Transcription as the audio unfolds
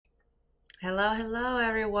Hello, hello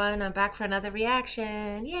everyone. I'm back for another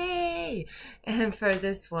reaction. Yay! And for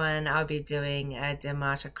this one, I'll be doing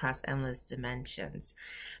Dimash across endless dimensions.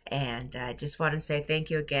 And I just want to say thank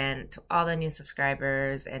you again to all the new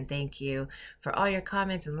subscribers, and thank you for all your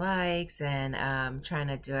comments and likes, and trying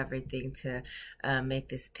to do everything to make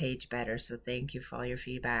this page better. So thank you for all your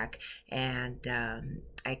feedback, and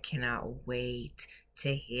I cannot wait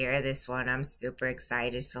to hear this one. I'm super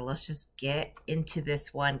excited. So let's just get into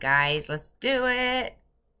this one, guys. Let's do it.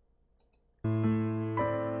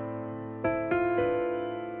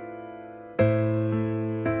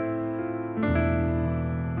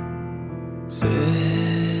 Set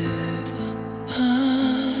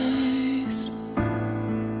eyes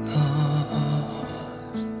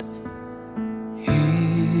lost into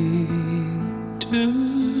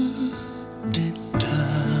the dark.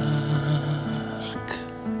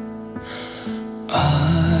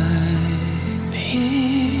 I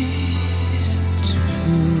peace to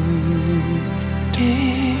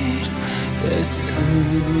death, the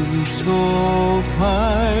search of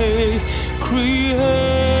my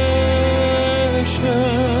creation.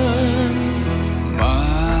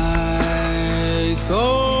 My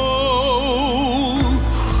soul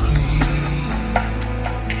free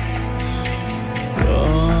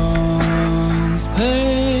from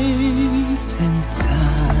space and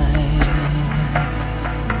time,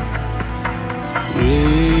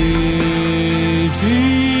 ready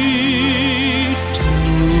to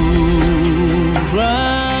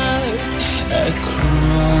ride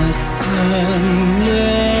across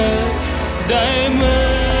endless dimensions.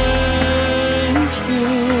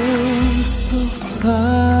 So fly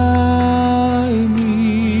me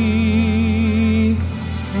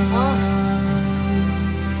high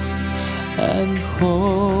and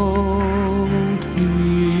hold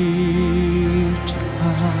me tight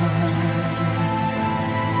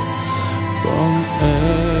from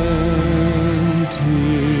end to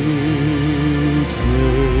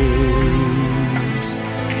days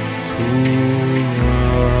to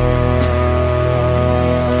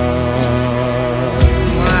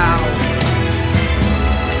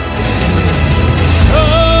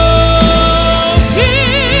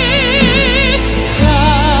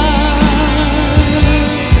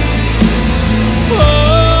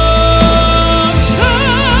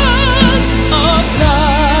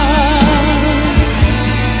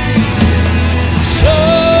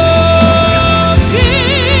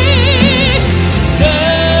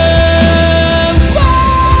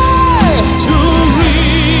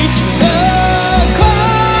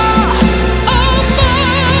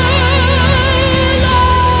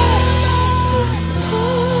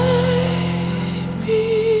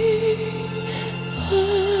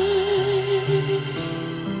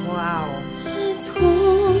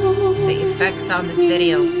on this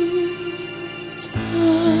video.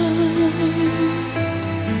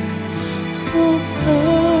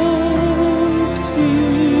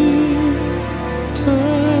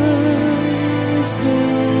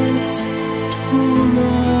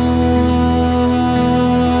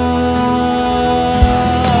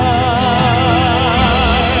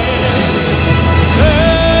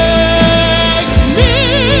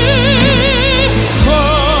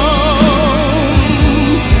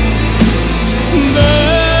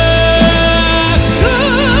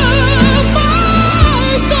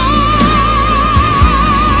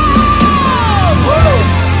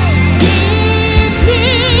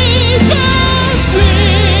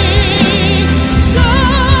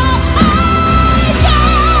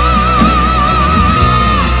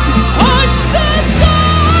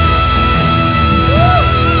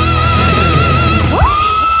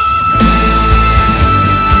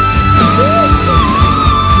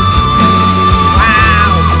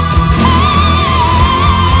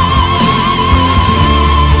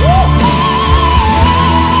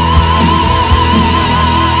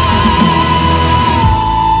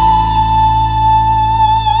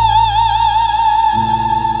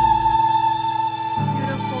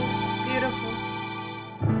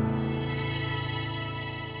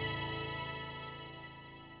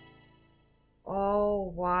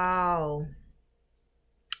 Wow.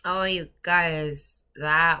 Oh, you guys,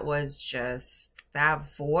 that was just,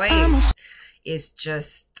 that voice is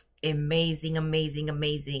just amazing, amazing,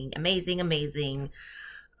 amazing, amazing, amazing.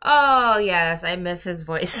 Oh, yes, I miss his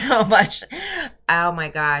voice so much. Oh my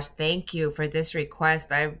gosh, thank you for this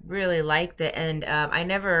request. I really liked it. And I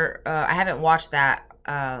haven't watched that.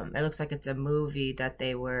 It looks like it's a movie that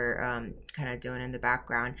they were kind of doing in the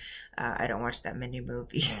background. I don't watch that many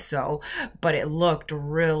movies, so, but it looked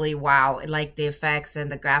really wow. Like the effects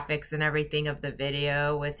and the graphics and everything of the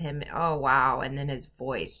video with him. Oh, wow. And then his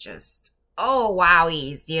voice just, oh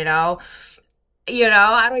wowies, I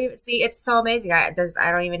don't even see, it's so amazing. I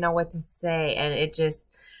don't even know what to say. And it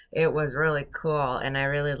was really cool. And I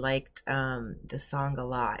really liked, the song a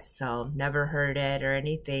lot. So never heard it or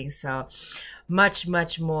anything. So much,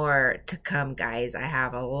 much more to come, guys. I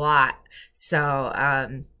have a lot. So,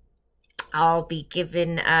 I'll be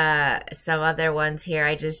given, some other ones here.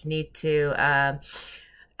 I just need to,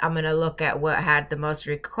 I'm gonna look at what had the most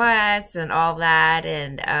requests and all that,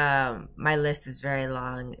 and my list is very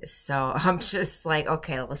long, so I'm just like,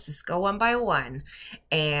 okay, let's just go one by one,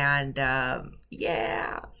 and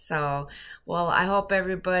yeah. So, well, I hope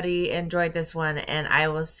everybody enjoyed this one, and I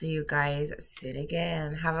will see you guys soon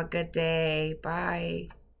again. Have a good day. Bye.